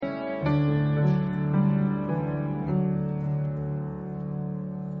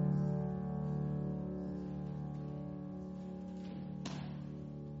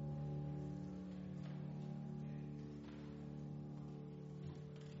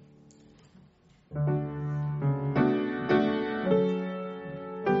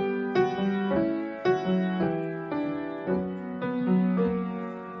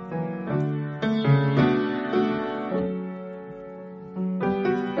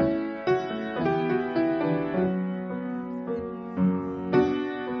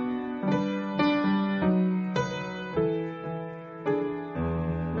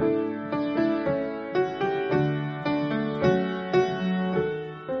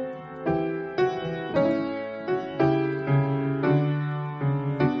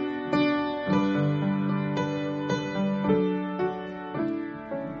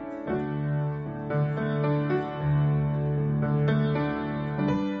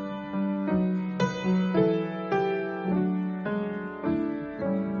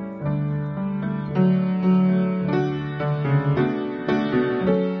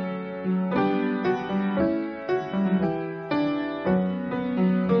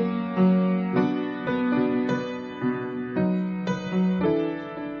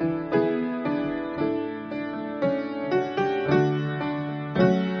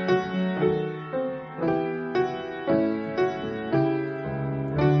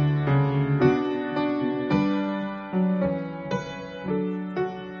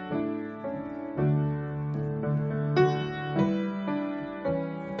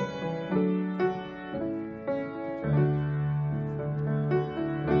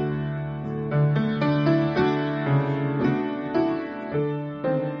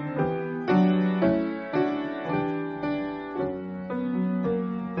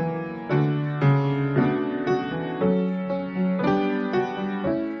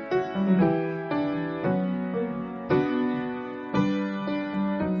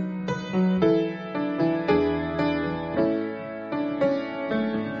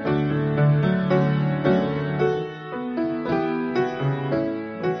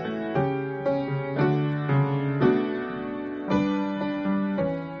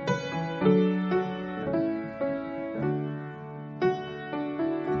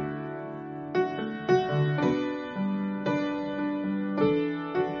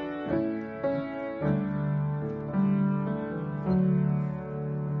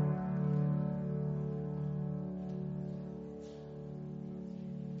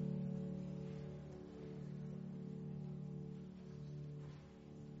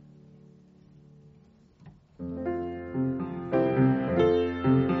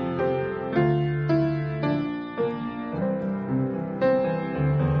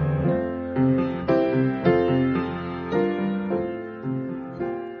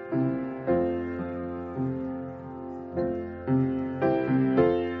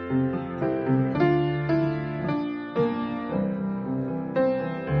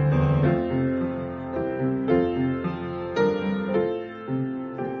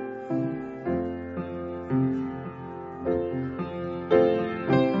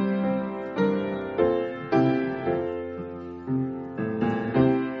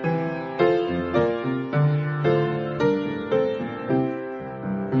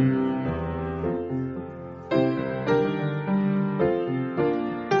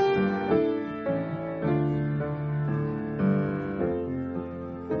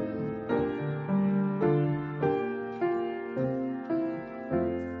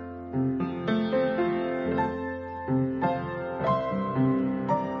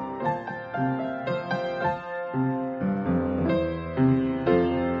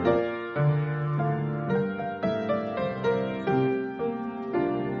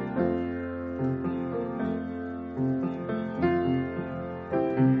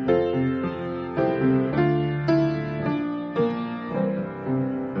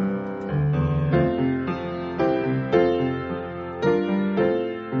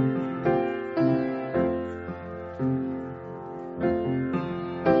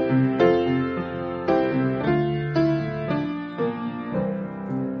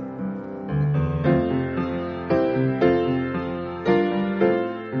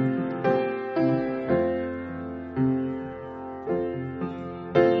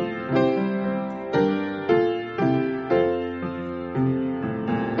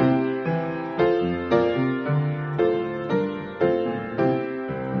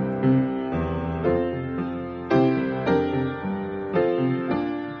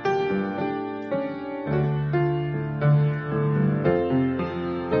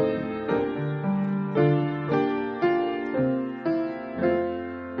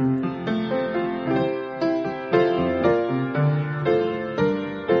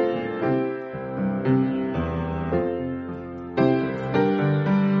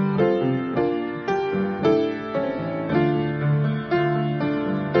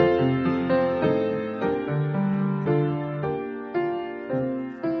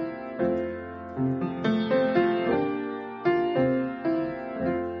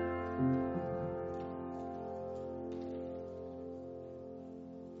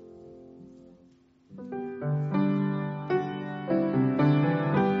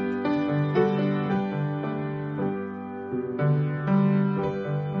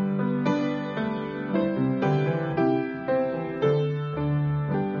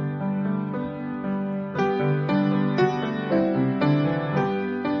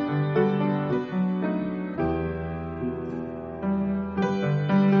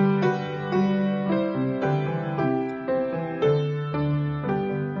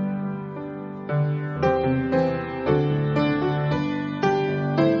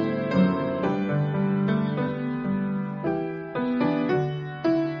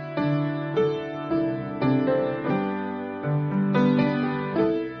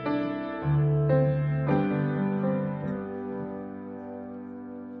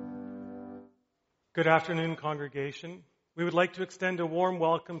Good afternoon, congregation. We would like to extend a warm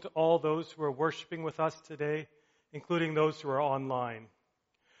welcome to all those who are worshiping with us today, including those who are online.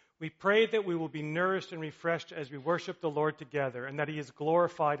 We pray that we will be nourished and refreshed as we worship the Lord together, and that He is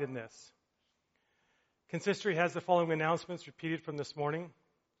glorified in this. Consistory has the following announcements repeated from this morning.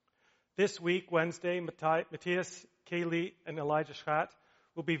 This week, Wednesday, Matthias, Kaylee, and Elijah Schat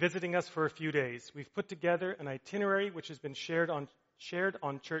will be visiting us for a few days. We've put together an itinerary which has been shared on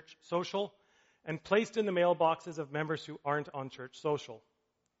Church Social and placed in the mailboxes of members who aren't on Church Social.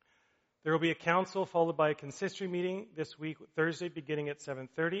 There will be a council followed by a consistory meeting this week, Thursday, beginning at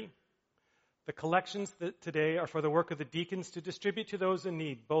 7:30. The collections today are for the work of the deacons to distribute to those in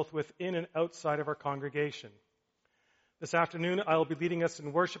need, both within and outside of our congregation. This afternoon, I will be leading us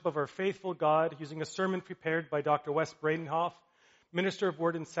in worship of our faithful God using a sermon prepared by Dr. Wes Bradenhoff, Minister of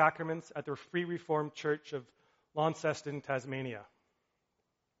Word and Sacraments at the Free Reformed Church of Launceston, Tasmania.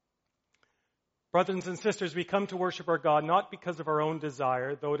 Brothers and sisters, we come to worship our God not because of our own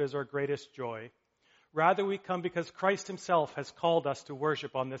desire, though it is our greatest joy. Rather, we come because Christ Himself has called us to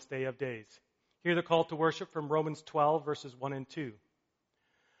worship on this day of days. Hear the call to worship from Romans 12, verses 1 and 2.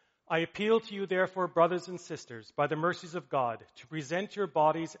 I appeal to you, therefore, brothers and sisters, by the mercies of God, to present your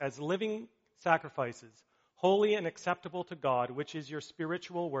bodies as living sacrifices, holy and acceptable to God, which is your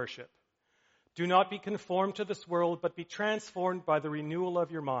spiritual worship. Do not be conformed to this world, but be transformed by the renewal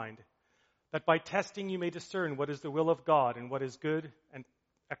of your mind, that by testing you may discern what is the will of God and what is good and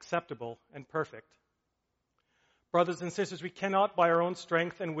acceptable and perfect. Brothers and sisters, we cannot by our own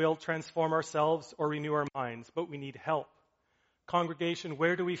strength and will transform ourselves or renew our minds, but we need help. Congregation,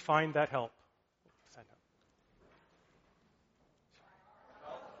 where do we find that help?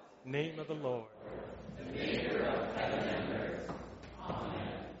 Name of the Lord. The maker of heaven and earth. Amen.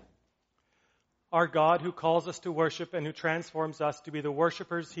 Our God, who calls us to worship and who transforms us to be the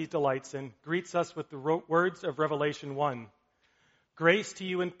worshipers He delights in, greets us with the words of Revelation 1. Grace to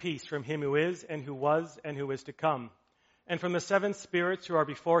you and peace from Him who is and who was and who is to come, and from the seven spirits who are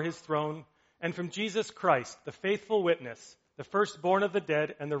before His throne, and from Jesus Christ, the faithful witness, the firstborn of the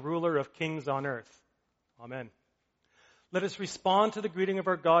dead and the ruler of kings on earth. Amen. Let us respond to the greeting of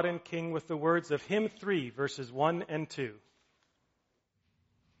our God and King with the words of Hymn 3, verses 1 and 2.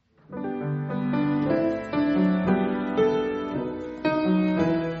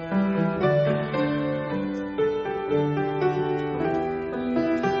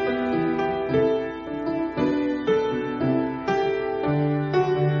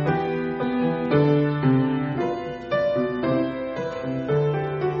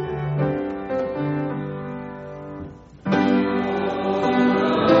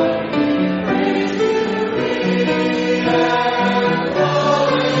 Yeah.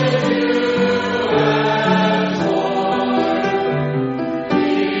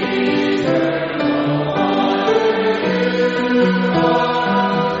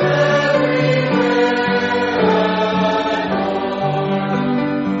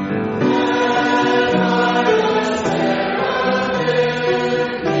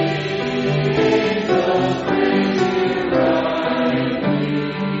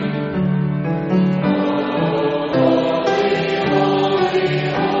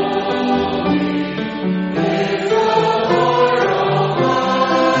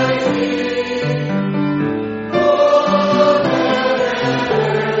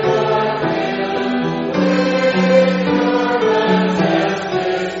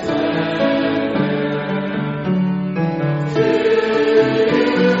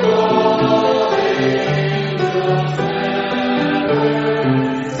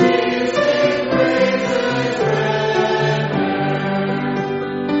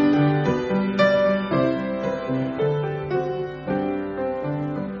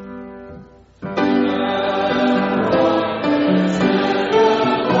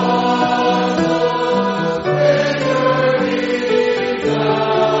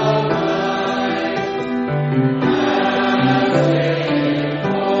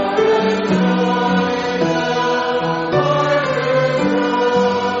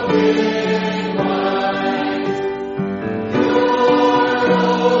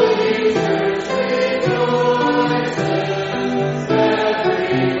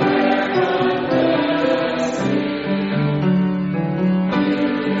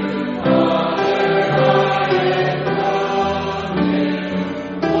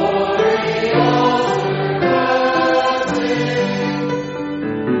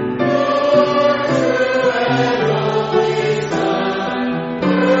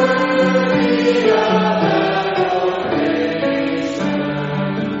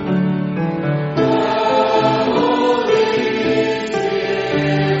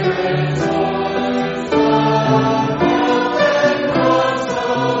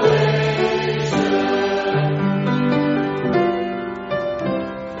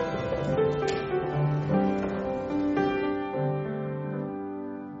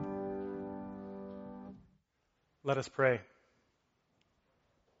 Let us pray.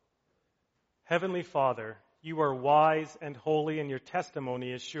 Heavenly Father, you are wise and holy, and your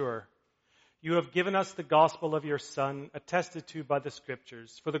testimony is sure. You have given us the gospel of your Son, attested to by the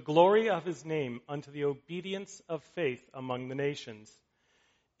Scriptures, for the glory of his name, unto the obedience of faith among the nations.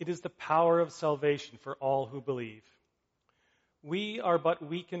 It is the power of salvation for all who believe. We are but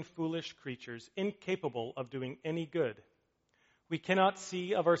weak and foolish creatures, incapable of doing any good. We cannot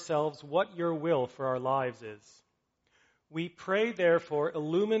see of ourselves what your will for our lives is. We pray, therefore,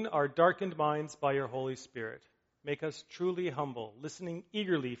 illumine our darkened minds by your Holy Spirit. Make us truly humble, listening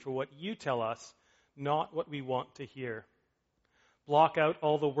eagerly for what you tell us, not what we want to hear. Block out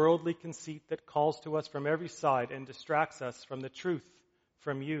all the worldly conceit that calls to us from every side and distracts us from the truth,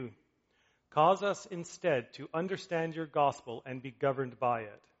 from you. Cause us instead to understand your gospel and be governed by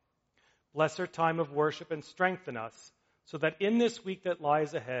it. Bless our time of worship and strengthen us, so that in this week that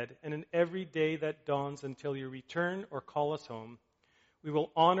lies ahead and in every day that dawns until you return or call us home, we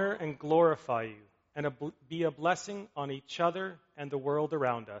will honor and glorify you and be a blessing on each other and the world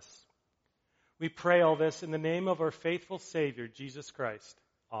around us. We pray all this in the name of our faithful Savior, Jesus Christ.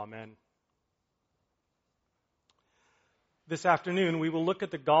 Amen. This afternoon, we will look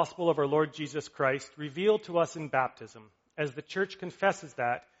at the gospel of our Lord Jesus Christ revealed to us in baptism, as the church confesses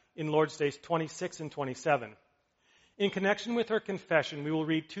that in Lord's Days 26 and 27. In connection with our confession, we will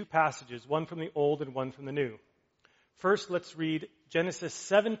read two passages, one from the Old and one from the New. First, let's read Genesis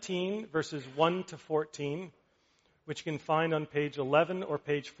 17, verses 1 to 14, which you can find on page 11 or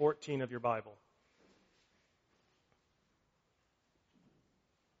page 14 of your Bible.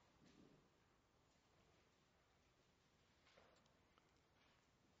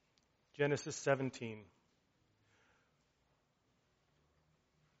 Genesis 17.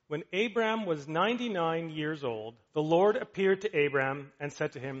 When Abram was 99 years old, the Lord appeared to Abram and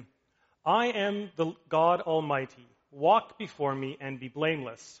said to him, I am the God Almighty. Walk before me and be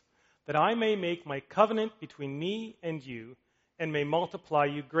blameless, that I may make my covenant between me and you, and may multiply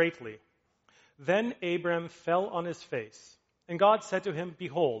you greatly. Then Abram fell on his face, and God said to him,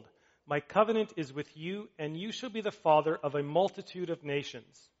 Behold, my covenant is with you, and you shall be the father of a multitude of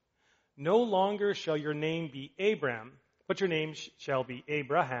nations. No longer shall your name be Abram, but your name shall be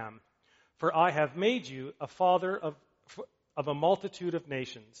Abraham, for I have made you a father of a multitude of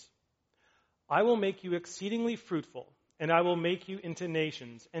nations. I will make you exceedingly fruitful, and I will make you into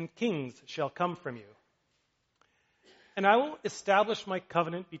nations, and kings shall come from you. And I will establish my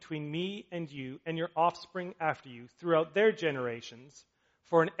covenant between me and you and your offspring after you throughout their generations,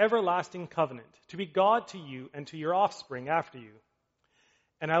 for an everlasting covenant, to be God to you and to your offspring after you.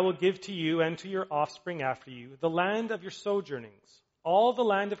 And I will give to you and to your offspring after you the land of your sojournings, all the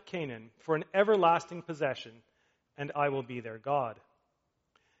land of Canaan, for an everlasting possession, and I will be their God.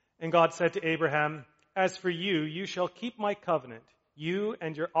 And God said to Abraham, As for you, you shall keep my covenant, you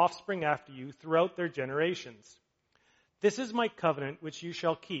and your offspring after you throughout their generations. This is my covenant which you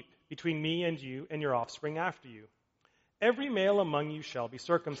shall keep between me and you and your offspring after you. Every male among you shall be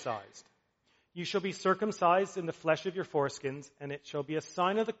circumcised. You shall be circumcised in the flesh of your foreskins, and it shall be a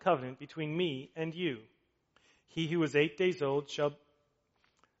sign of the covenant between me and you. He who is 8 days old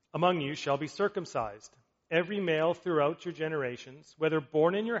among you shall be circumcised. Every male throughout your generations, whether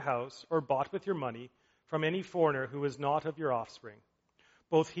born in your house or bought with your money, from any foreigner who is not of your offspring.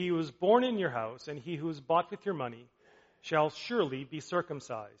 Both he who is born in your house and he who is bought with your money shall surely be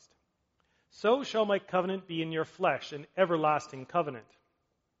circumcised. So shall my covenant be in your flesh, an everlasting covenant.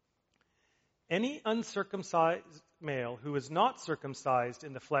 Any uncircumcised male who is not circumcised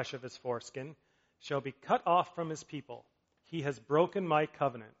in the flesh of his foreskin shall be cut off from his people. He has broken my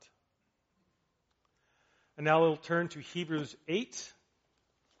covenant. And now we'll turn to Hebrews 8,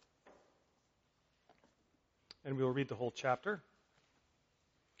 and we'll read the whole chapter.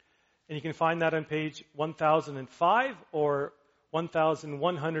 And you can find that on page 1005 or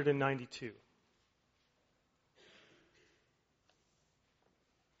 1192.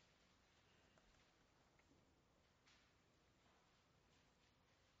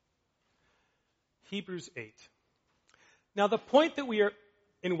 Hebrews 8. Now the point that we are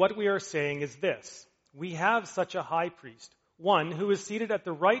in what we are saying is this. We have such a high priest, one who is seated at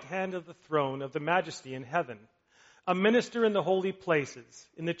the right hand of the throne of the majesty in heaven, a minister in the holy places,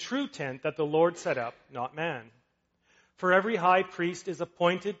 in the true tent that the Lord set up, not man. For every high priest is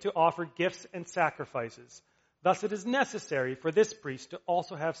appointed to offer gifts and sacrifices. Thus it is necessary for this priest to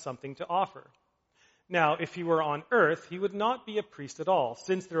also have something to offer. Now, if he were on earth, he would not be a priest at all,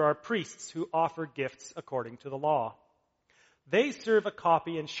 since there are priests who offer gifts according to the law. They serve a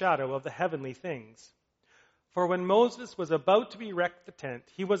copy and shadow of the heavenly things. For when Moses was about to erect the tent,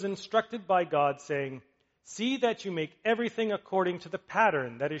 he was instructed by God, saying, See that you make everything according to the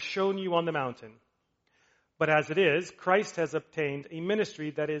pattern that is shown you on the mountain. But as it is, Christ has obtained a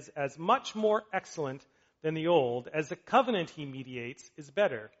ministry that is as much more excellent than the old, as the covenant he mediates is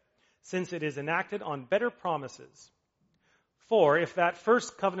better, since it is enacted on better promises. For if that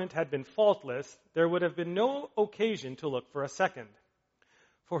first covenant had been faultless, there would have been no occasion to look for a second.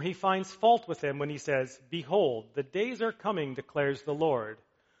 For he finds fault with him when he says, Behold, the days are coming, declares the Lord,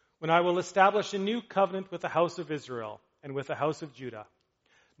 when I will establish a new covenant with the house of Israel and with the house of Judah,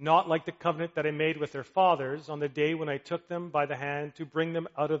 not like the covenant that I made with their fathers on the day when I took them by the hand to bring them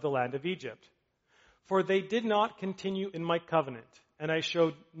out of the land of Egypt. For they did not continue in my covenant, and I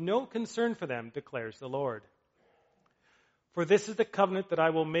showed no concern for them, declares the Lord. For this is the covenant that I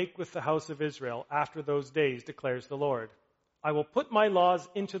will make with the house of Israel after those days, declares the Lord. I will put my laws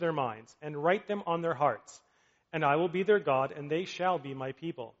into their minds and write them on their hearts, and I will be their God, and they shall be my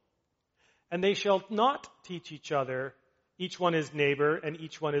people. And they shall not teach each other, each one his neighbor and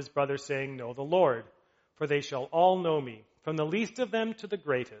each one his brother, saying, Know the Lord, for they shall all know me, from the least of them to the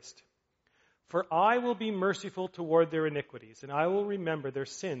greatest. For I will be merciful toward their iniquities, and I will remember their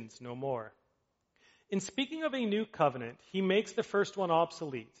sins no more. In speaking of a new covenant, he makes the first one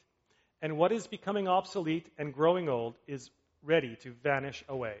obsolete, and what is becoming obsolete and growing old is ready to vanish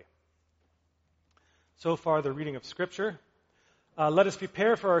away. So far, the reading of Scripture. Let us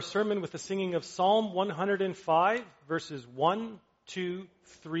prepare for our sermon with the singing of Psalm 105, verses 1, 2,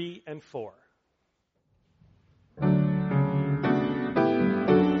 3, and 4.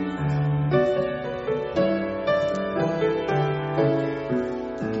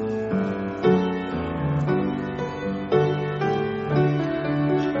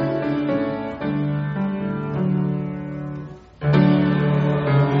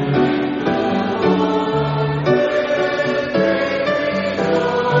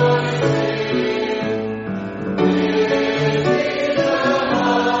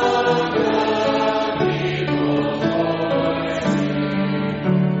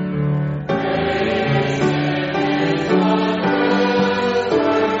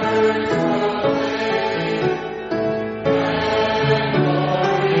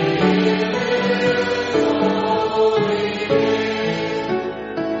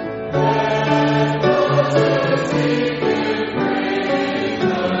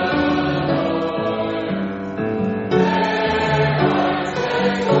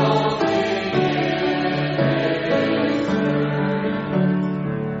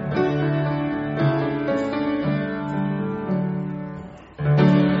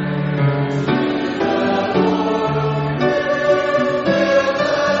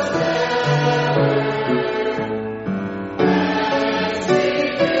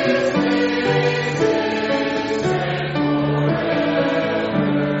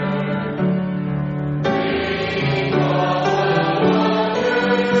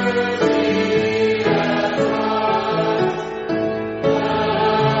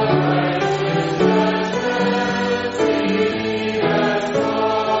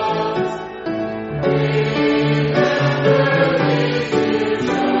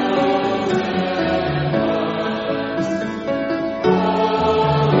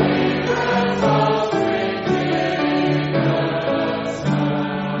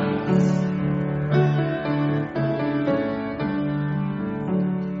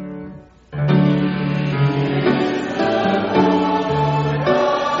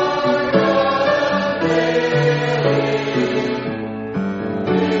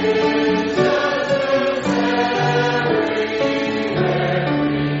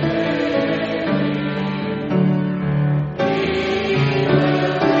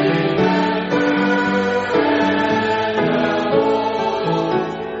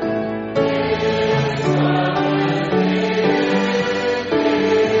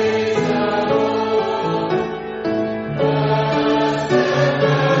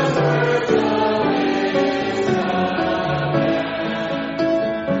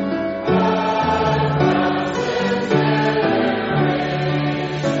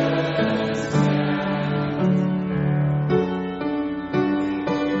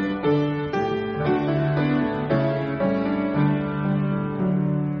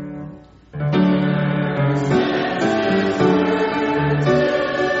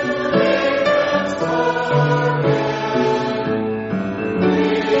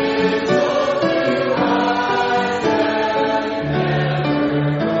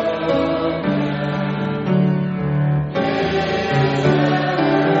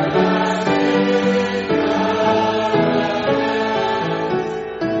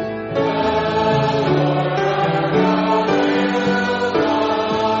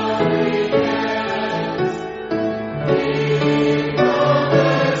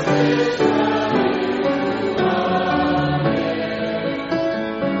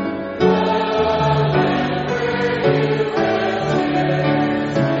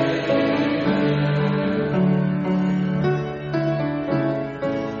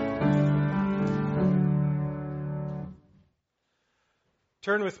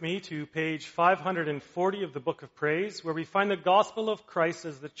 turn with me to page 540 of the Book of Praise, where we find the gospel of Christ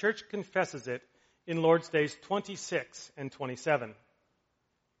as the church confesses it in Lord's Days 26 and 27.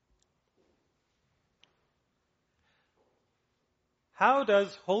 How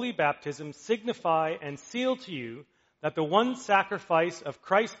does holy baptism signify and seal to you that the one sacrifice of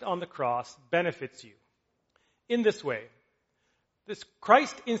Christ on the cross benefits you? In this way,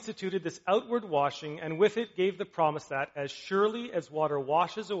 Christ instituted this outward washing, and with it gave the promise that, as surely as water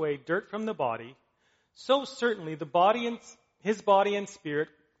washes away dirt from the body, so certainly his blood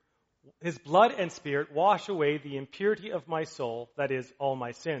and spirit wash away the impurity of my soul, that is, all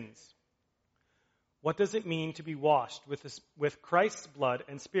my sins. What does it mean to be washed with Christ's blood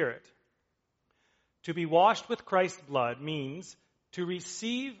and spirit? To be washed with Christ's blood means to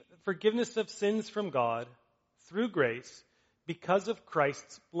receive forgiveness of sins from God through grace because of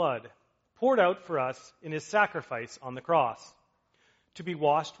Christ's blood, poured out for us in his sacrifice on the cross. To be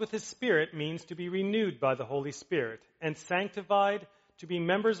washed with his Spirit means to be renewed by the Holy Spirit and sanctified to be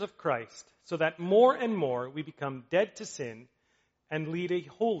members of Christ, so that more and more we become dead to sin and lead a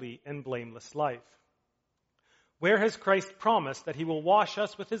holy and blameless life. Where has Christ promised that he will wash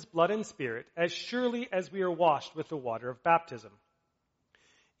us with his blood and Spirit as surely as we are washed with the water of baptism?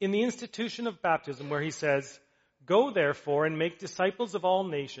 In the institution of baptism, where he says, "Go therefore and make disciples of all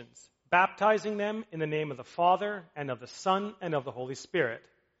nations, baptizing them in the name of the Father and of the Son and of the Holy Spirit.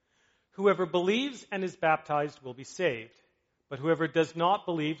 Whoever believes and is baptized will be saved, but whoever does not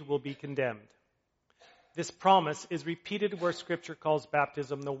believe will be condemned." This promise is repeated where Scripture calls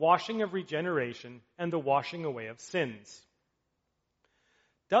baptism the washing of regeneration and the washing away of sins.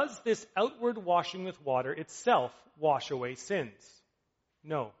 Does this outward washing with water itself wash away sins?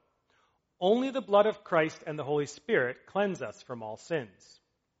 No. Only the blood of Christ and the Holy Spirit cleanse us from all sins.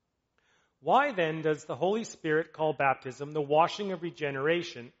 Why then does the Holy Spirit call baptism the washing of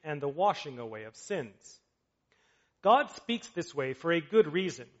regeneration and the washing away of sins? God speaks this way for a good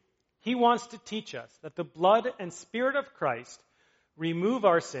reason. He wants to teach us that the blood and Spirit of Christ remove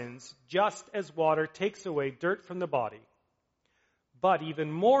our sins just as water takes away dirt from the body. But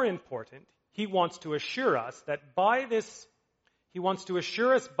even more important, he wants to assure us by this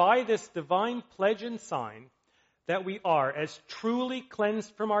divine pledge and sign that we are as truly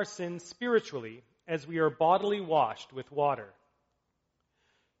cleansed from our sins spiritually as we are bodily washed with water.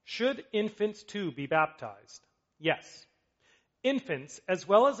 Should infants too be baptized? Yes. Infants, as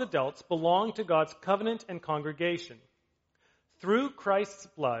well as adults, belong to God's covenant and congregation. Through Christ's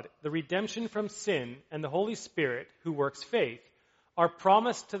blood, the redemption from sin and the Holy Spirit, who works faith, are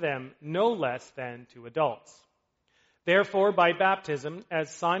promised to them no less than to adults. Therefore, by baptism,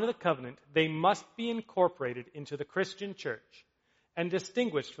 as sign of the covenant, they must be incorporated into the Christian church and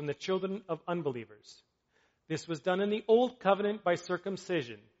distinguished from the children of unbelievers. This was done in the Old Covenant by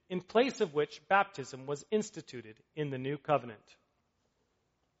circumcision, in place of which baptism was instituted in the New Covenant.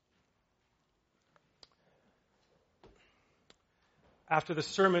 After the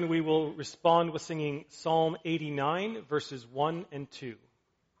sermon, we will respond with singing Psalm 89, verses 1 and 2.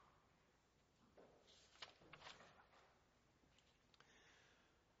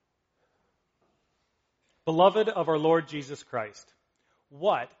 Beloved of our Lord Jesus Christ,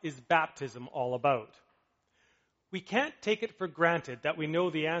 what is baptism all about? We can't take it for granted that we know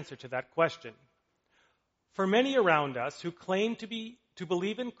the answer to that question. For many around us who claim to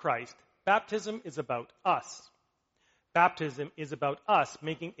believe in Christ, baptism is about us. Baptism is about us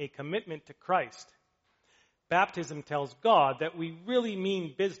making a commitment to Christ. Baptism tells God that we really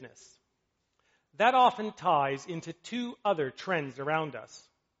mean business. That often ties into two other trends around us.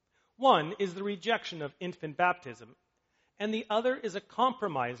 One is the rejection of infant baptism, and the other is a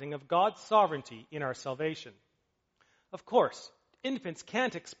compromising of God's sovereignty in our salvation. Of course, infants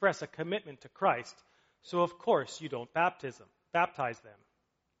can't express a commitment to Christ, so of course you don't baptize them.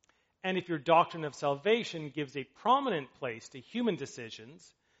 And if your doctrine of salvation gives a prominent place to human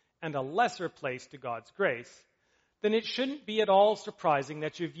decisions and a lesser place to God's grace, then it shouldn't be at all surprising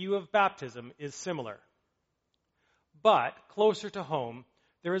that your view of baptism is similar. But closer to home,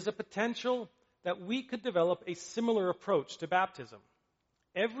 there is a potential that we could develop a similar approach to baptism.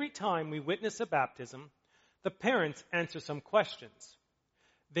 Every time we witness a baptism, the parents answer some questions.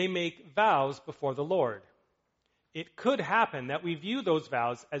 They make vows before the Lord. It could happen that we view those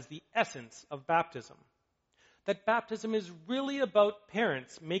vows as the essence of baptism. That baptism is really about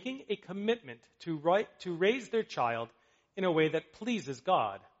parents making a commitment to raise their child in a way that pleases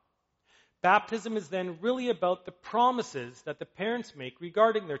God. Baptism is then really about the promises that the parents make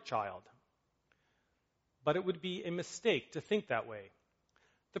regarding their child. But it would be a mistake to think that way.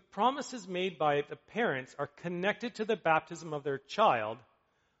 The promises made by the parents are connected to the baptism of their child,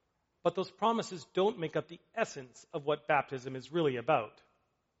 but those promises don't make up the essence of what baptism is really about.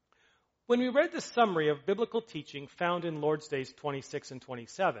 When we read the summary of biblical teaching found in Lord's Days 26 and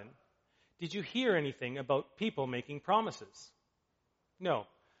 27, did you hear anything about people making promises? No,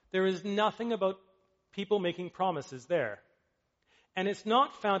 there is nothing about people making promises there. And it's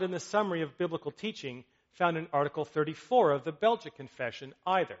not found in the summary of biblical teaching found in Article 34 of the Belgic Confession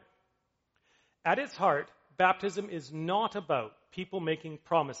either. At its heart, baptism is not about people making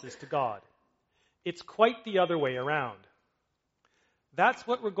promises to God. It's quite the other way around. That's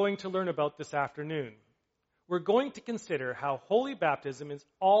what we're going to learn about this afternoon. We're going to consider how holy baptism is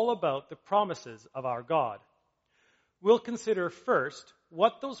all about the promises of our God. We'll consider first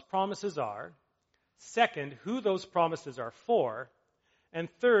what those promises are, second, who those promises are for, and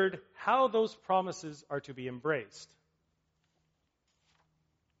third, how those promises are to be embraced.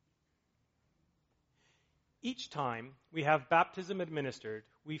 Each time we have baptism administered,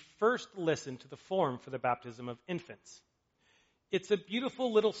 we first listen to the form for the baptism of infants. It's a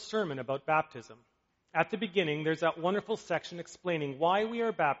beautiful little sermon about baptism. At the beginning, there's that wonderful section explaining why we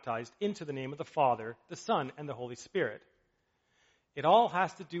are baptized into the name of the Father, the Son, and the Holy Spirit. It all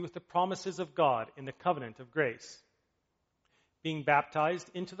has to do with the promises of God in the covenant of grace. Being baptized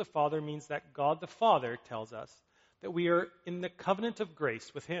into the Father means that God the Father tells us that we are in the covenant of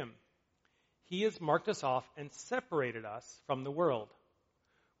grace with Him. He has marked us off and separated us from the world.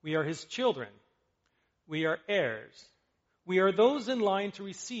 We are His children. We are heirs. We are those in line to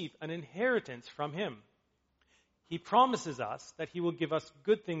receive an inheritance from Him. He promises us that He will give us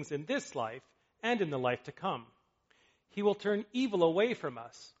good things in this life and in the life to come. He will turn evil away from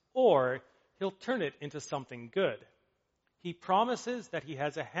us, or He'll turn it into something good. He promises that He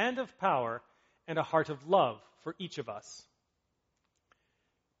has a hand of power and a heart of love for each of us.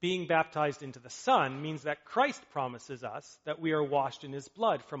 Being baptized into the Son means that Christ promises us that we are washed in His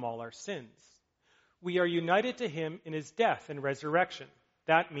blood from all our sins. We are united to Him in His death and resurrection.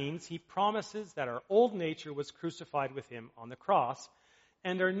 That means He promises that our old nature was crucified with Him on the cross,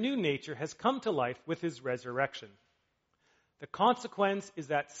 and our new nature has come to life with His resurrection. The consequence is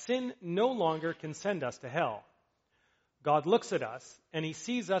that sin no longer can send us to hell. God looks at us, and He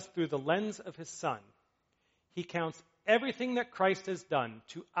sees us through the lens of His Son. He counts everything that Christ has done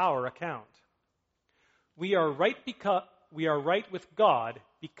to our account. We are right with God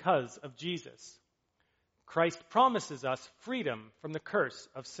because of Jesus. Christ promises us freedom from the curse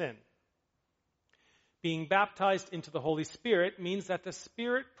of sin. Being baptized into the Holy Spirit means that the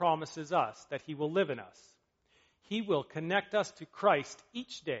Spirit promises us that He will live in us. He will connect us to Christ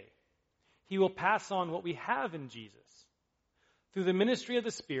each day. He will pass on what we have in Jesus. Through the ministry of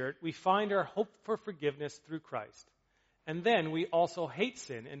the Spirit, we find our hope for forgiveness through Christ. And then we also hate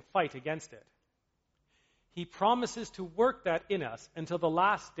sin and fight against it. He promises to work that in us until the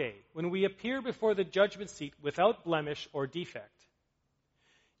last day, when we appear before the judgment seat without blemish or defect.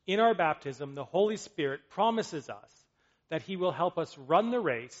 In our baptism, the Holy Spirit promises us that He will help us run the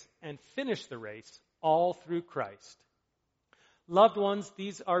race and finish the race all through Christ. Loved ones,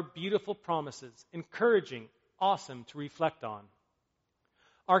 these are beautiful promises, encouraging, awesome to reflect on.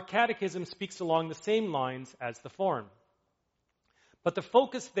 Our catechism speaks along the same lines as the form. But the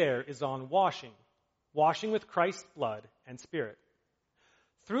focus there is on washing with Christ's blood and Spirit.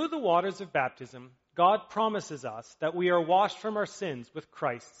 Through the waters of baptism, God promises us that we are washed from our sins with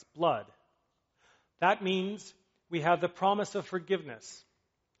Christ's blood. That means we have the promise of forgiveness,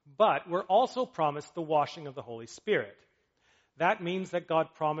 but we're also promised the washing of the Holy Spirit. That means that God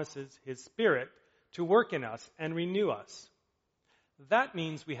promises His Spirit to work in us and renew us. That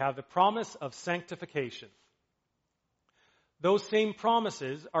means we have the promise of sanctification. Those same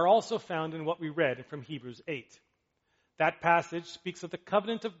promises are also found in what we read from Hebrews 8. That passage speaks of the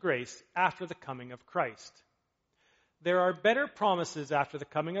covenant of grace after the coming of Christ. There are better promises after the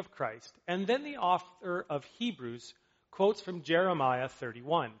coming of Christ, and then the author of Hebrews quotes from Jeremiah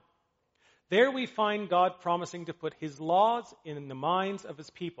 31. There we find God promising to put His laws in the minds of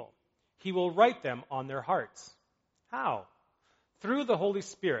His people. He will write them on their hearts. How? Through the Holy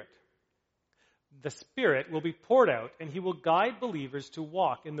Spirit. The Spirit will be poured out, and He will guide believers to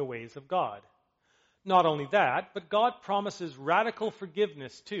walk in the ways of God. Not only that, but God promises radical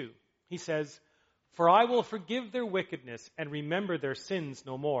forgiveness too. He says, "For I will forgive their wickedness and remember their sins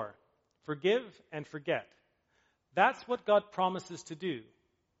no more." Forgive and forget. That's what God promises to do.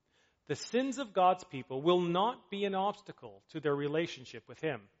 The sins of God's people will not be an obstacle to their relationship with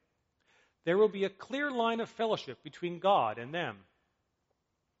Him. There will be a clear line of fellowship between God and them.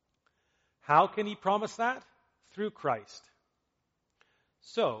 How can He promise that? Through Christ.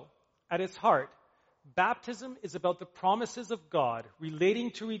 So, at its heart, baptism is about the promises of God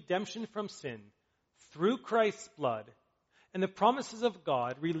relating to redemption from sin through Christ's blood, and the promises of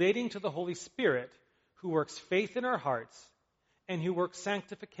God relating to the Holy Spirit, who works faith in our hearts and who works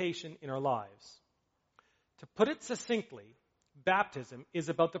sanctification in our lives. To put it succinctly, baptism is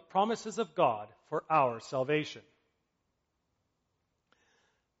about the promises of God for our salvation.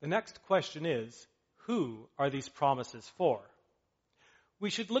 The next question is, who are these promises for? We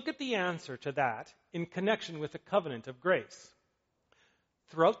should look at the answer to that in connection with the covenant of grace.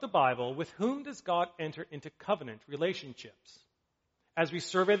 Throughout the Bible, with whom does God enter into covenant relationships? As we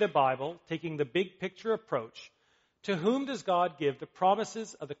survey the Bible, taking the big picture approach, to whom does God give the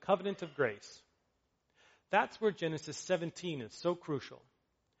promises of the covenant of grace? That's where Genesis 17 is so crucial.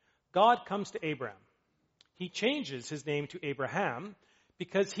 God comes to Abraham. He changes his name to Abraham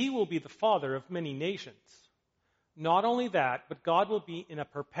because he will be the father of many nations. Not only that, but God will be in a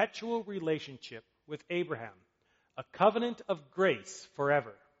perpetual relationship with Abraham, a covenant of grace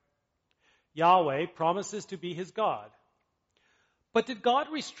forever. Yahweh promises to be his God. But did God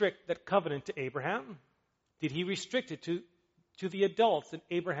restrict that covenant to Abraham? Did he restrict it to the adults in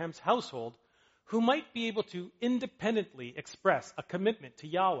Abraham's household who might be able to independently express a commitment to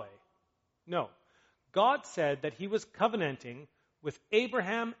Yahweh? No. God said that he was covenanting with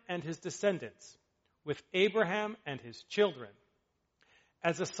Abraham and his descendants, with Abraham and his children.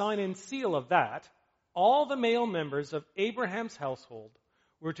 As a sign and seal of that, all the male members of Abraham's household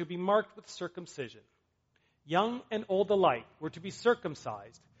were to be marked with circumcision. Young and old alike were to be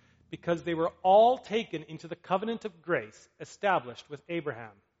circumcised because they were all taken into the covenant of grace established with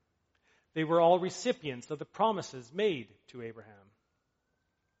Abraham. They were all recipients of the promises made to Abraham.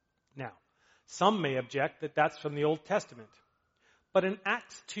 Now, some may object that that's from the Old Testament. But in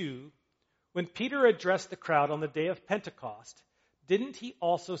Acts 2, when Peter addressed the crowd on the day of Pentecost, didn't he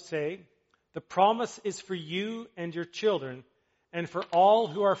also say, "The promise is for you and your children, and for all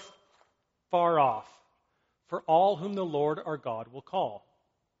who are far off, for all whom the Lord our God will call"?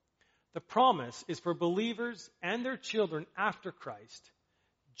 The promise is for believers and their children after Christ,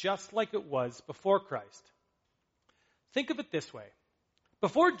 just like it was before Christ. Think of it this way.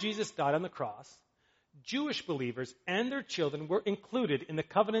 Before Jesus died on the cross, Jewish believers and their children were included in the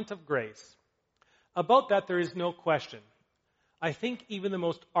covenant of grace. About that, there is no question. I think even the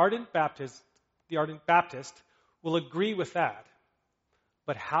most ardent Baptist will agree with that.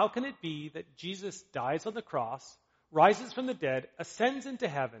 But how can it be that Jesus dies on the cross, rises from the dead, ascends into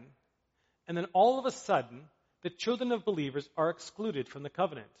heaven, and then all of a sudden, the children of believers are excluded from the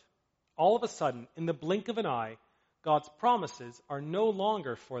covenant? All of a sudden, in the blink of an eye, God's promises are no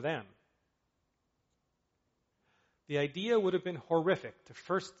longer for them. The idea would have been horrific to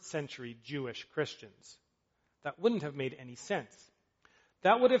first century Jewish Christians. That wouldn't have made any sense.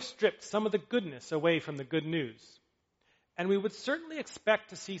 That would have stripped some of the goodness away from the good news. And we would certainly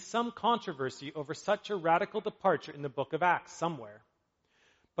expect to see some controversy over such a radical departure in the book of Acts somewhere.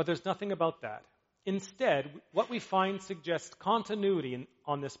 But there's nothing about that. Instead, what we find suggests continuity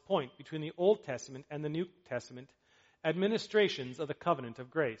on this point between the Old Testament and the New Testament administrations of the covenant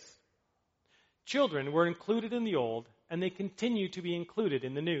of grace. Children were included in the Old, and they continue to be included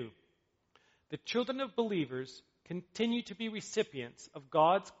in the New. The children of believers continue to be recipients of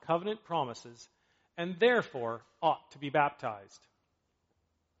God's covenant promises, and therefore ought to be baptized.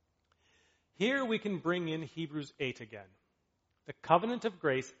 Here we can bring in Hebrews 8 again. The covenant of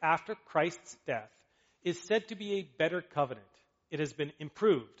grace after Christ's death is said to be a better covenant. It has been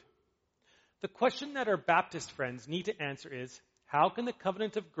improved. The question that our Baptist friends need to answer is, how can the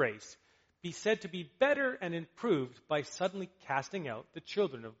covenant of grace be said to be better and improved by suddenly casting out the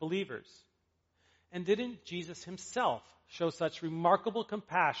children of believers? And didn't Jesus himself show such remarkable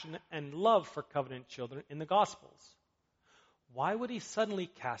compassion and love for covenant children in the Gospels? Why would he suddenly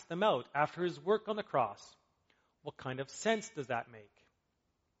cast them out after his work on the cross? What kind of sense does that make?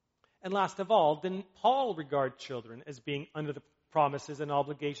 And last of all, didn't Paul regard children as being under the promises and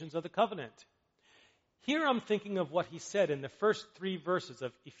obligations of the covenant? Here I'm thinking of what he said in the first 3 verses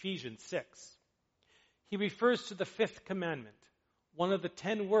of Ephesians 6. He refers to the 5th commandment, one of the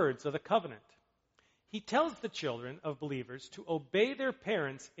 10 words of the covenant. He tells the children of believers to obey their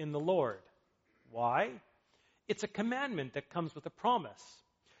parents in the Lord. Why? It's a commandment that comes with a promise,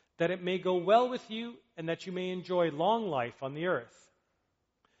 that it may go well with you and that you may enjoy long life on the earth.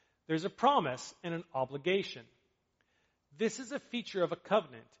 There's a promise and an obligation. This is a feature of a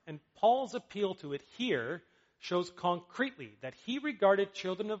covenant, and Paul's appeal to it here shows concretely that he regarded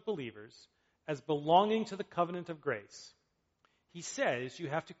children of believers as belonging to the covenant of grace. He says you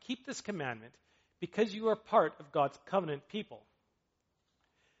have to keep this commandment because you are part of God's covenant people.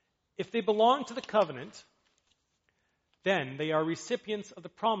 If they belong to the covenant, then they are recipients of the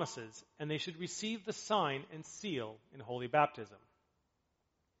promises, and they should receive the sign and seal in holy baptism.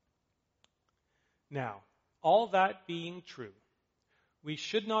 Now, all that being true, we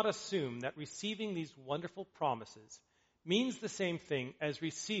should not assume that receiving these wonderful promises means the same thing as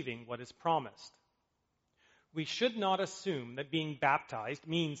receiving what is promised. We should not assume that being baptized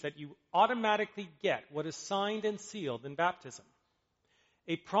means that you automatically get what is signed and sealed in baptism.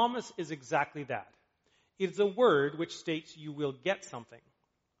 A promise is exactly that. It is a word which states you will get something.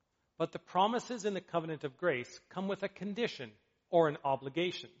 But the promises in the covenant of grace come with a condition or an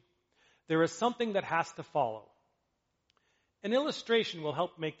obligation. There is something that has to follow. An illustration will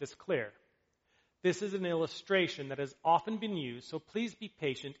help make this clear. This is an illustration that has often been used, so please be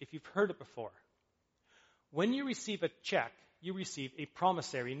patient if you've heard it before. When you receive a check, you receive a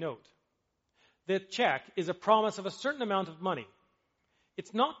promissory note. The check is a promise of a certain amount of money.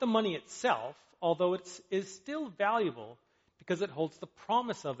 It's not the money itself, although it is still valuable because it holds the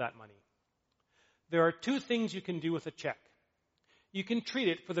promise of that money. There are two things you can do with a check. You can treat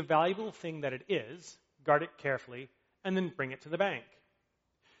it for the valuable thing that it is, guard it carefully, and then bring it to the bank.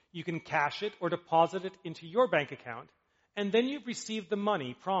 You can cash it or deposit it into your bank account, and then you've received the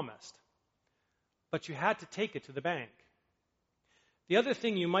money promised. But you had to take it to the bank. The other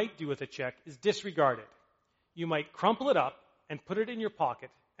thing you might do with a check is disregard it. You might crumple it up and put it in your pocket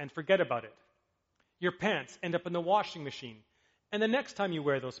and forget about it. Your pants end up in the washing machine, and the next time you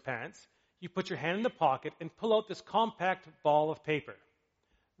wear those pants, you put your hand in the pocket and pull out this compact ball of paper.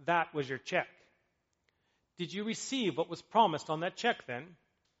 That was your check. Did you receive what was promised on that check then?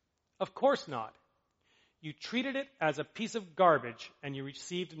 Of course not. You treated it as a piece of garbage and you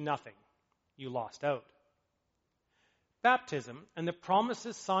received nothing. You lost out. Baptism and the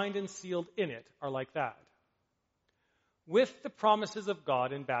promises signed and sealed in it are like that. With the promises of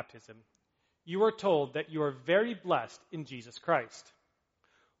God in baptism, you are told that you are very blessed in Jesus Christ.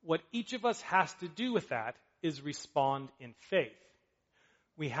 What each of us has to do with that is respond in faith.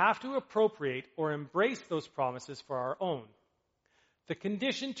 We have to appropriate or embrace those promises for our own. The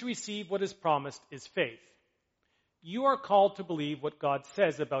condition to receive what is promised is faith. You are called to believe what God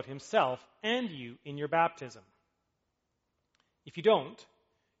says about himself and you in your baptism. If you don't,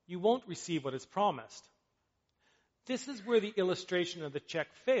 you won't receive what is promised. This is where the illustration of the check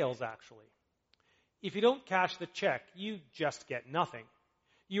fails, actually. If you don't cash the check, you just get nothing.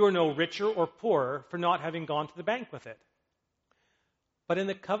 You are no richer or poorer for not having gone to the bank with it. But in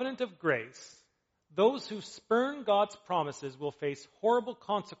the covenant of grace, those who spurn God's promises will face horrible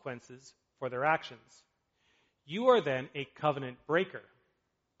consequences for their actions. You are then a covenant breaker.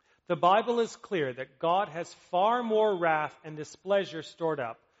 The Bible is clear that God has far more wrath and displeasure stored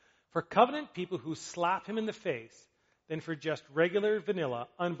up for covenant people who slap him in the face than for just regular vanilla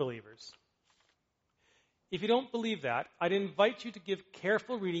unbelievers. If you don't believe that, I'd invite you to give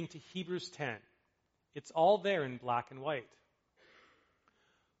careful reading to Hebrews 10. It's all there in black and white.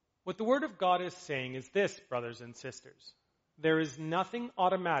 What the Word of God is saying is this, brothers and sisters. There is nothing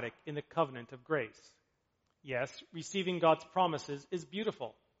automatic in the covenant of grace. Yes, receiving God's promises is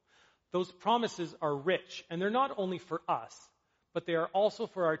beautiful. Those promises are rich, and they're not only for us, but they are also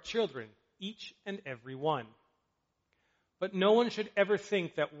for our children, each and every one. But no one should ever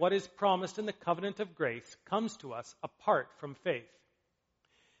think that what is promised in the covenant of grace comes to us apart from faith.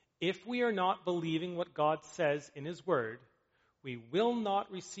 If we are not believing what God says in his word, we will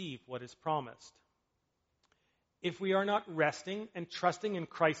not receive what is promised. If we are not resting and trusting in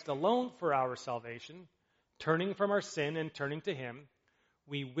Christ alone for our salvation, turning from our sin and turning to him,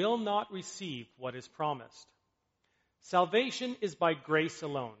 we will not receive what is promised. Salvation is by grace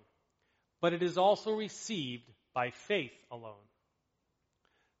alone, but it is also received by faith alone.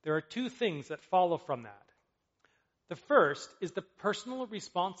 There are two things that follow from that. The first is the personal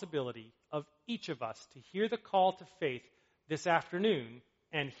responsibility of each of us to hear the call to faith this afternoon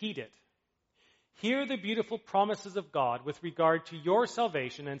and heed it. Hear the beautiful promises of God with regard to your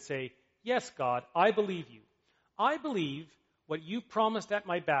salvation and say, yes, God, I believe you. I believe what you promised at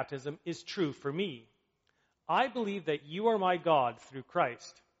my baptism is true for me. I believe that you are my God through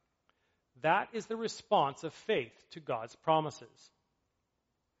Christ. That is the response of faith to God's promises.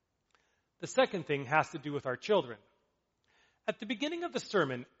 The second thing has to do with our children. At the beginning of the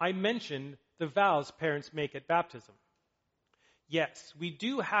sermon, I mentioned the vows parents make at baptism. Yes, we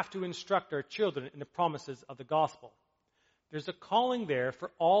do have to instruct our children in the promises of the gospel. There's a calling there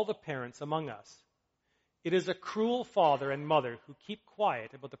for all the parents among us. It is a cruel father and mother who keep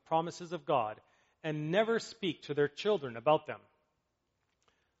quiet about the promises of God and never speak to their children about them.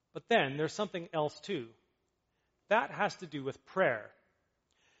 But then there's something else too. That has to do with prayer.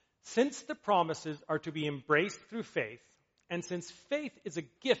 Since the promises are to be embraced through faith, and since faith is a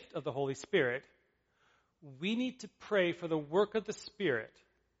gift of the Holy Spirit, we need to pray for the work of the Spirit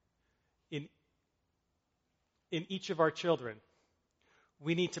in each of our children.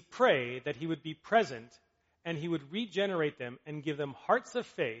 We need to pray that He would be present and He would regenerate them and give them hearts of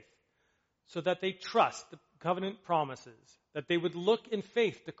faith so that they trust the covenant promises, that they would look in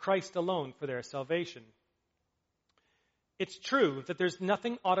faith to Christ alone for their salvation. It's true that there's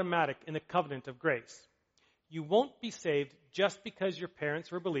nothing automatic in the covenant of grace. You won't be saved just because your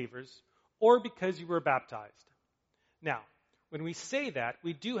parents were believers or because you were baptized. Now, when we say that,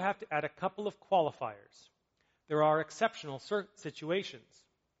 we do have to add a couple of qualifiers. There are exceptional situations.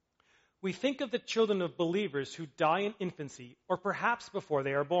 We think of the children of believers who die in infancy or perhaps before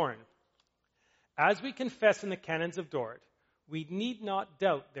they are born. As we confess in the canons of Dort, we need not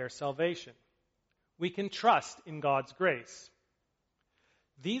doubt their salvation. We can trust in God's grace.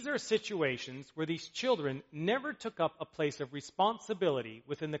 These are situations where these children never took up a place of responsibility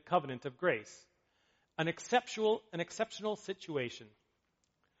within the covenant of grace, an exceptional situation.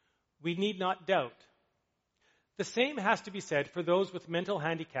 We need not doubt. The same has to be said for those with mental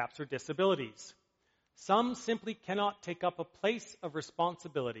handicaps or disabilities. Some simply cannot take up a place of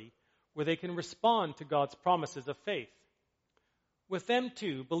responsibility where they can respond to God's promises of faith. With them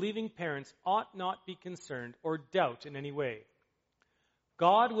too, believing parents ought not be concerned or doubt in any way.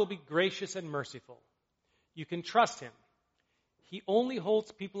 God will be gracious and merciful. You can trust Him. He only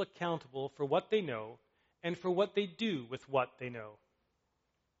holds people accountable for what they know and for what they do with what they know.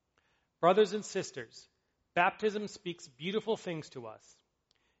 Brothers and sisters, baptism speaks beautiful things to us.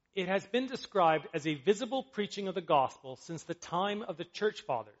 It has been described as a visible preaching of the gospel since the time of the church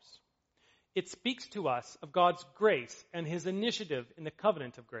fathers. It speaks to us of God's grace and His initiative in the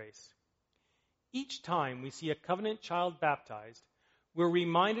covenant of grace. Each time we see a covenant child baptized, we're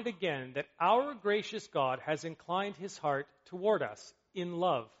reminded again that our gracious God has inclined His heart toward us in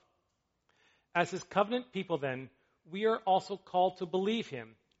love. As His covenant people, then, we are also called to believe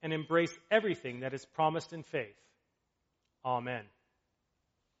Him and embrace everything that is promised in faith. Amen.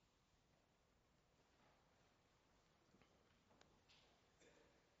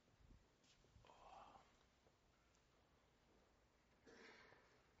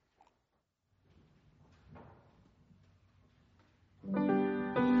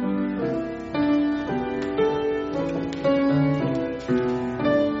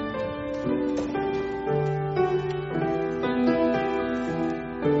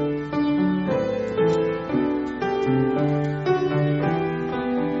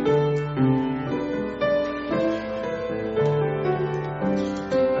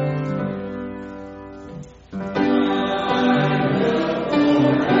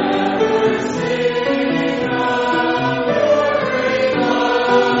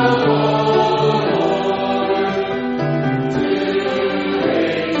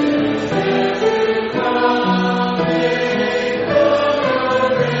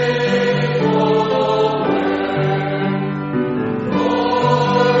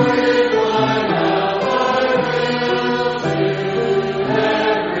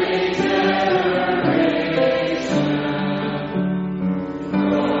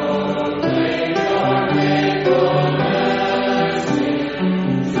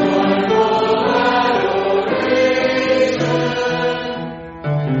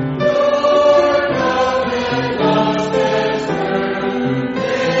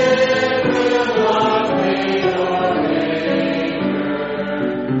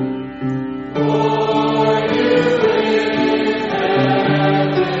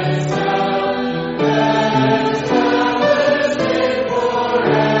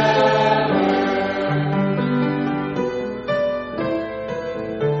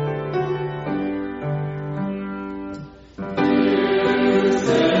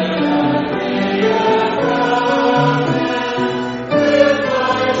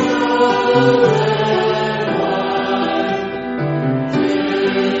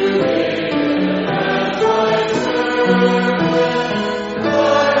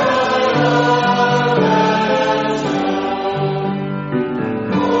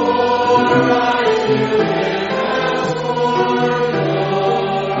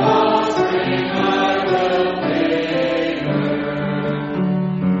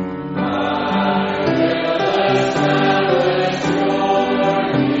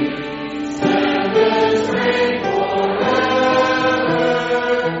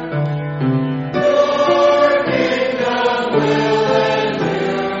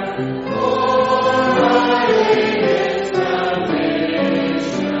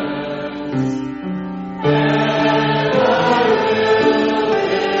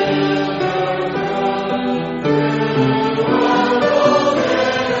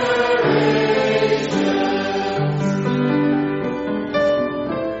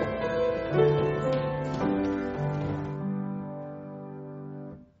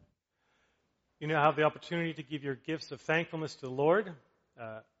 have the opportunity to give your gifts of thankfulness to the Lord.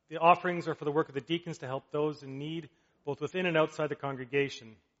 The offerings are for the work of the deacons to help those in need, both within and outside the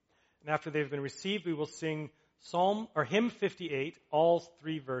congregation. And after they've been received, we will sing hymn 58, all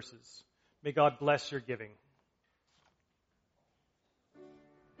 3 verses. May God bless your giving.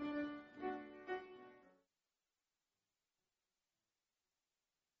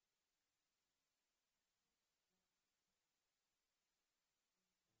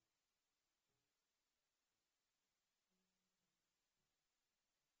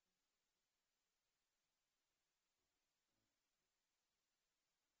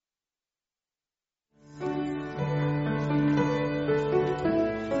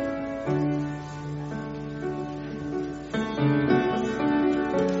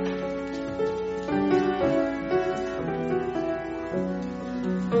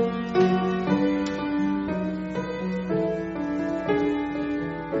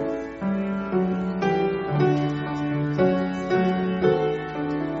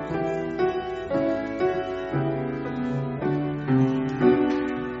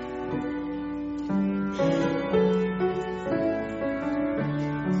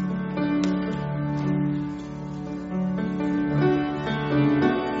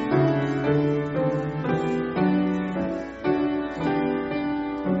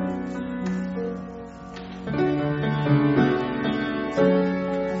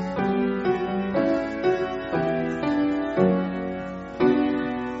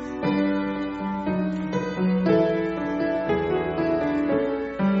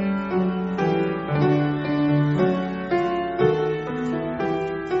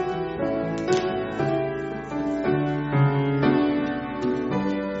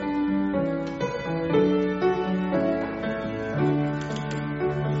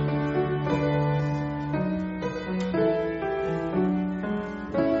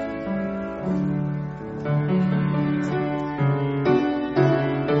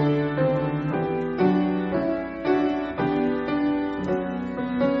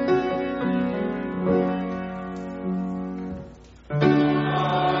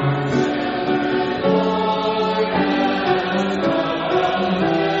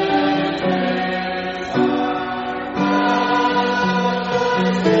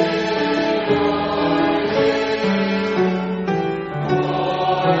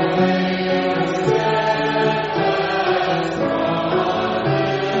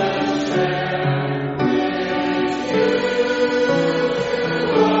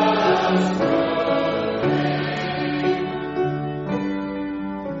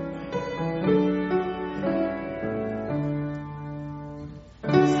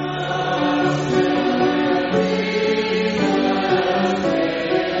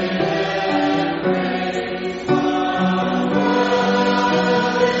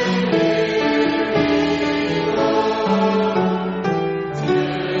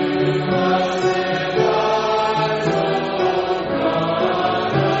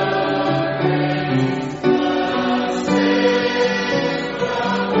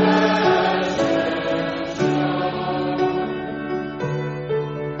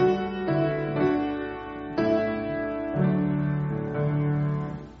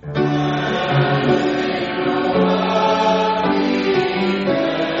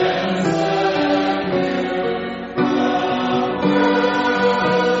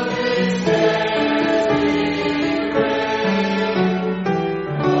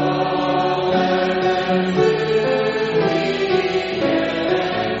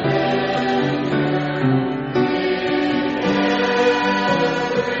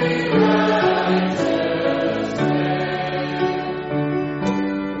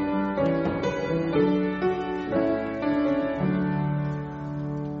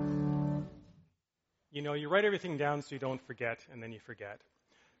 You write everything down so you don't forget, and then you forget.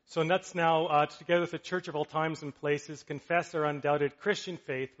 So let's now, together with the Church of all times and places, confess our undoubted Christian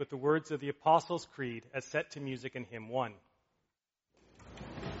faith with the words of the Apostles' Creed as set to music in Hymn 1.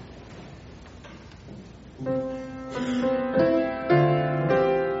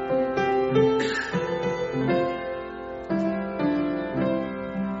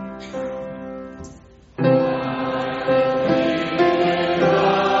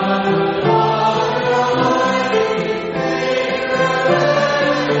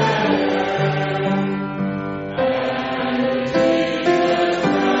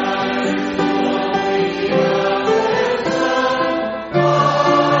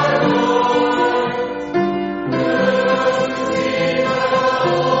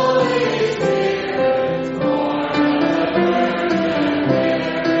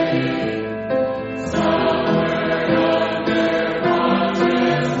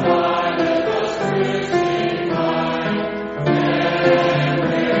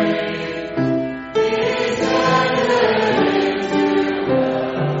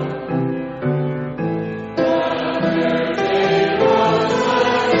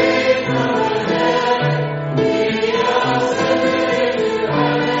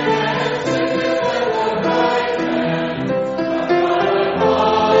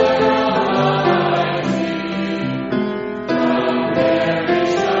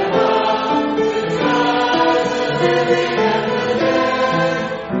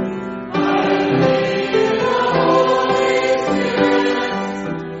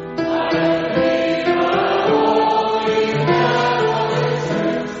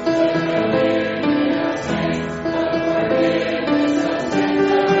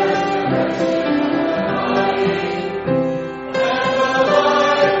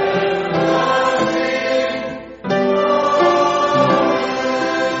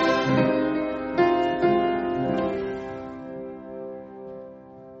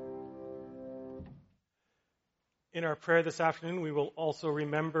 In our prayer this afternoon, we will also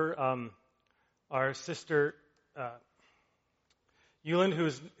remember our sister Yulin,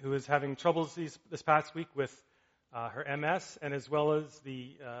 who is having troubles this past week with her MS, and as well as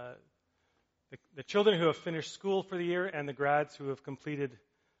the children who have finished school for the year and the grads who have completed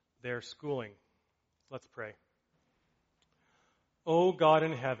their schooling. Let's pray. O God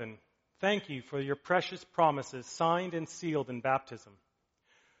in heaven, thank you for your precious promises signed and sealed in baptism.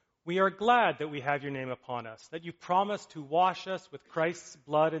 We are glad that we have your name upon us, that you promise to wash us with Christ's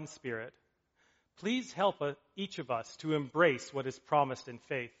blood and Spirit. Please help each of us to embrace what is promised in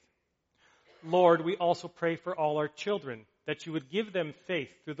faith. Lord, we also pray for all our children, that you would give them faith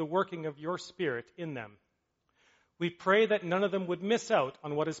through the working of your Spirit in them. We pray that none of them would miss out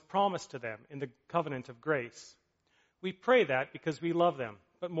on what is promised to them in the covenant of grace. We pray that because we love them,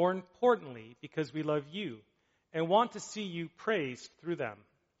 but more importantly, because we love you and want to see you praised through them.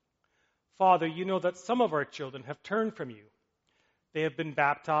 Father, you know that some of our children have turned from you. They have been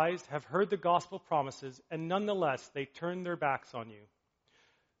baptized, have heard the gospel promises, and nonetheless they turn their backs on you.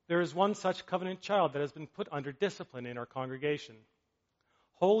 There is one such covenant child that has been put under discipline in our congregation.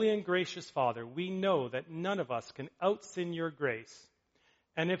 Holy and gracious Father, we know that none of us can out-sin your grace.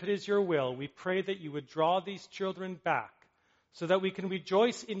 And if it is your will, we pray that you would draw these children back so that we can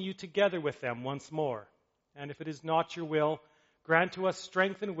rejoice in you together with them once more. And if it is not your will, grant to us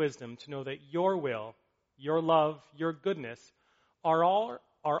strength and wisdom to know that your will, your love, your goodness are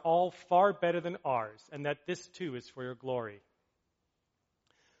all far better than ours, and that this too is for your glory.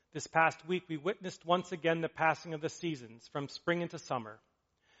 This past week, we witnessed once again the passing of the seasons from spring into summer.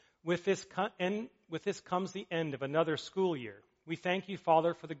 With this comes the end of another school year. We thank you,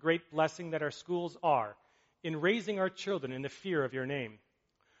 Father, for the great blessing that our schools are in raising our children in the fear of your name.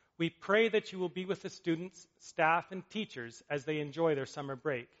 We pray that you will be with the students, staff, and teachers as they enjoy their summer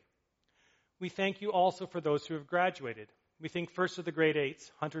break. We thank you also for those who have graduated. We think first of the grade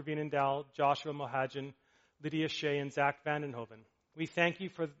 8s, Hunter Vienendahl, Joshua Mohajan, Lydia Shea, and Zach Vandenhoven. We thank you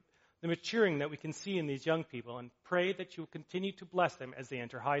for the maturing that we can see in these young people and pray that you will continue to bless them as they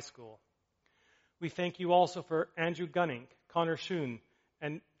enter high school. We thank you also for Andrew Gunning, Connor Schoon,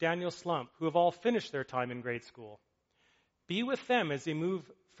 and Daniel Slump, who have all finished their time in grade school. Be with them as they move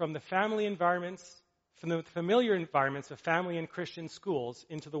from the familiar environments of family and Christian schools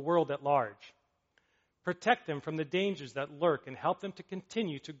into the world at large. Protect them from the dangers that lurk and help them to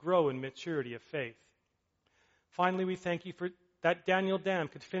continue to grow in maturity of faith. Finally, we thank you for that Daniel Dam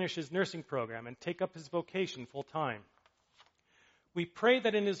could finish his nursing program and take up his vocation full time. We pray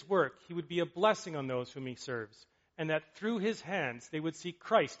that in his work he would be a blessing on those whom he serves, and that through his hands they would see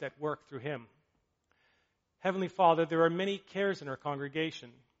Christ at work through him. Heavenly Father, there are many cares in our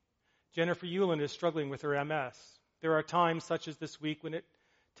congregation. Jennifer Yulin is struggling with her MS. There are times such as this week when it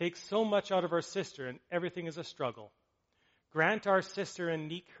takes so much out of our sister and everything is a struggle. Grant our sister and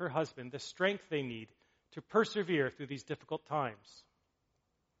Neek, her husband, the strength they need to persevere through these difficult times.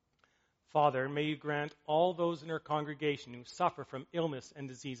 Father, may you grant all those in our congregation who suffer from illness and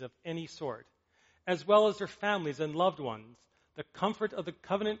disease of any sort, as well as their families and loved ones, the comfort of the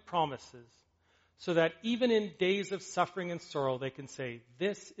covenant promises, so that even in days of suffering and sorrow they can say,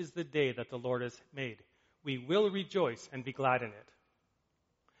 "This is the day that the Lord has made. We will rejoice and be glad in it."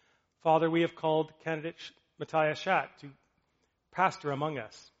 Father, we have called candidate Matthias Schatt to pastor among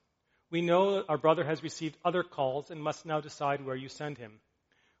us. We know our brother has received other calls and must now decide where you send him.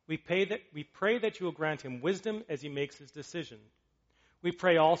 We pray that you will grant him wisdom as he makes his decision. We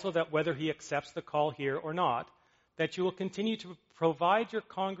pray also that whether he accepts the call here or not, that you will continue to provide your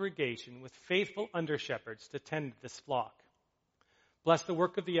congregation with faithful under-shepherds to tend this flock. Bless the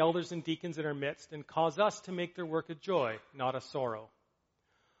work of the elders and deacons in our midst and cause us to make their work a joy, not a sorrow.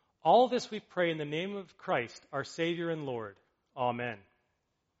 All this we pray in the name of Christ, our Savior and Lord. Amen.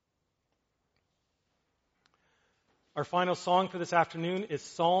 Our final song for this afternoon is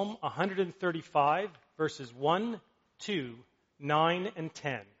Psalm 135, verses 1, 2, 9, and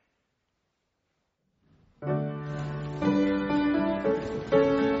 10. Yeah.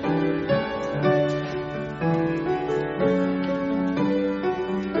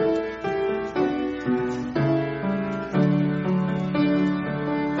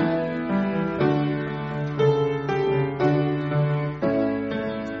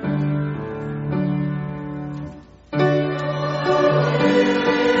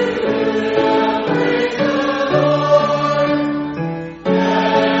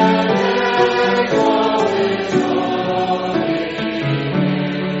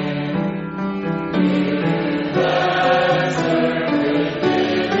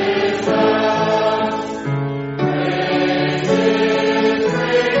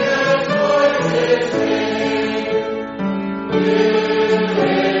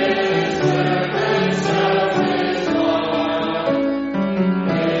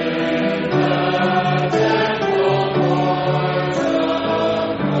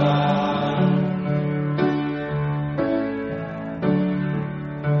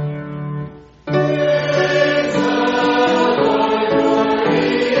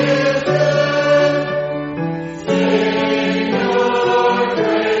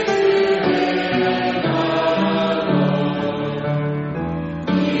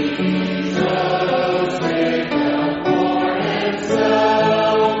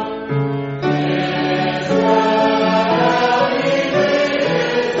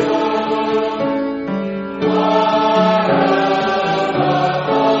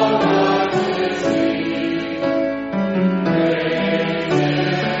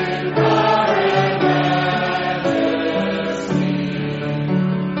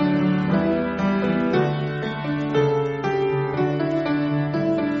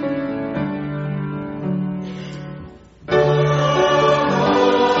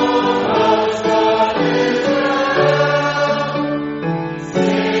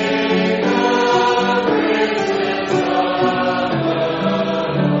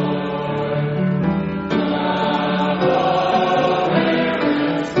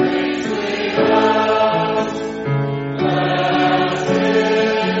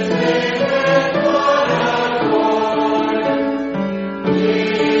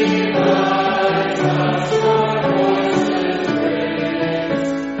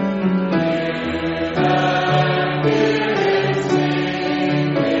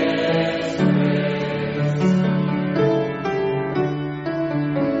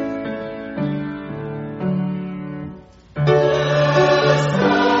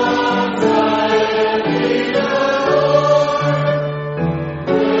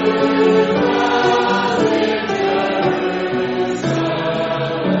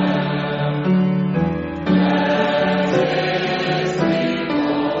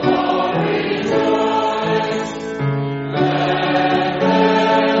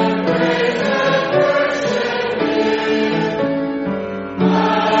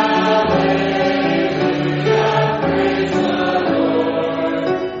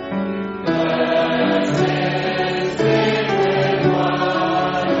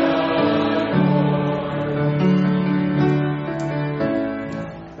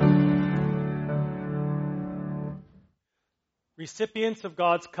 recipients of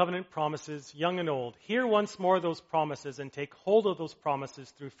God's covenant promises, young and old, hear once more those promises and take hold of those promises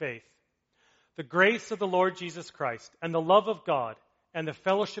through faith. The grace of the Lord Jesus Christ and the love of God and the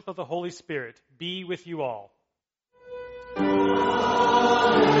fellowship of the Holy Spirit be with you all.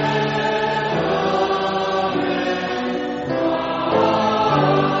 Amen.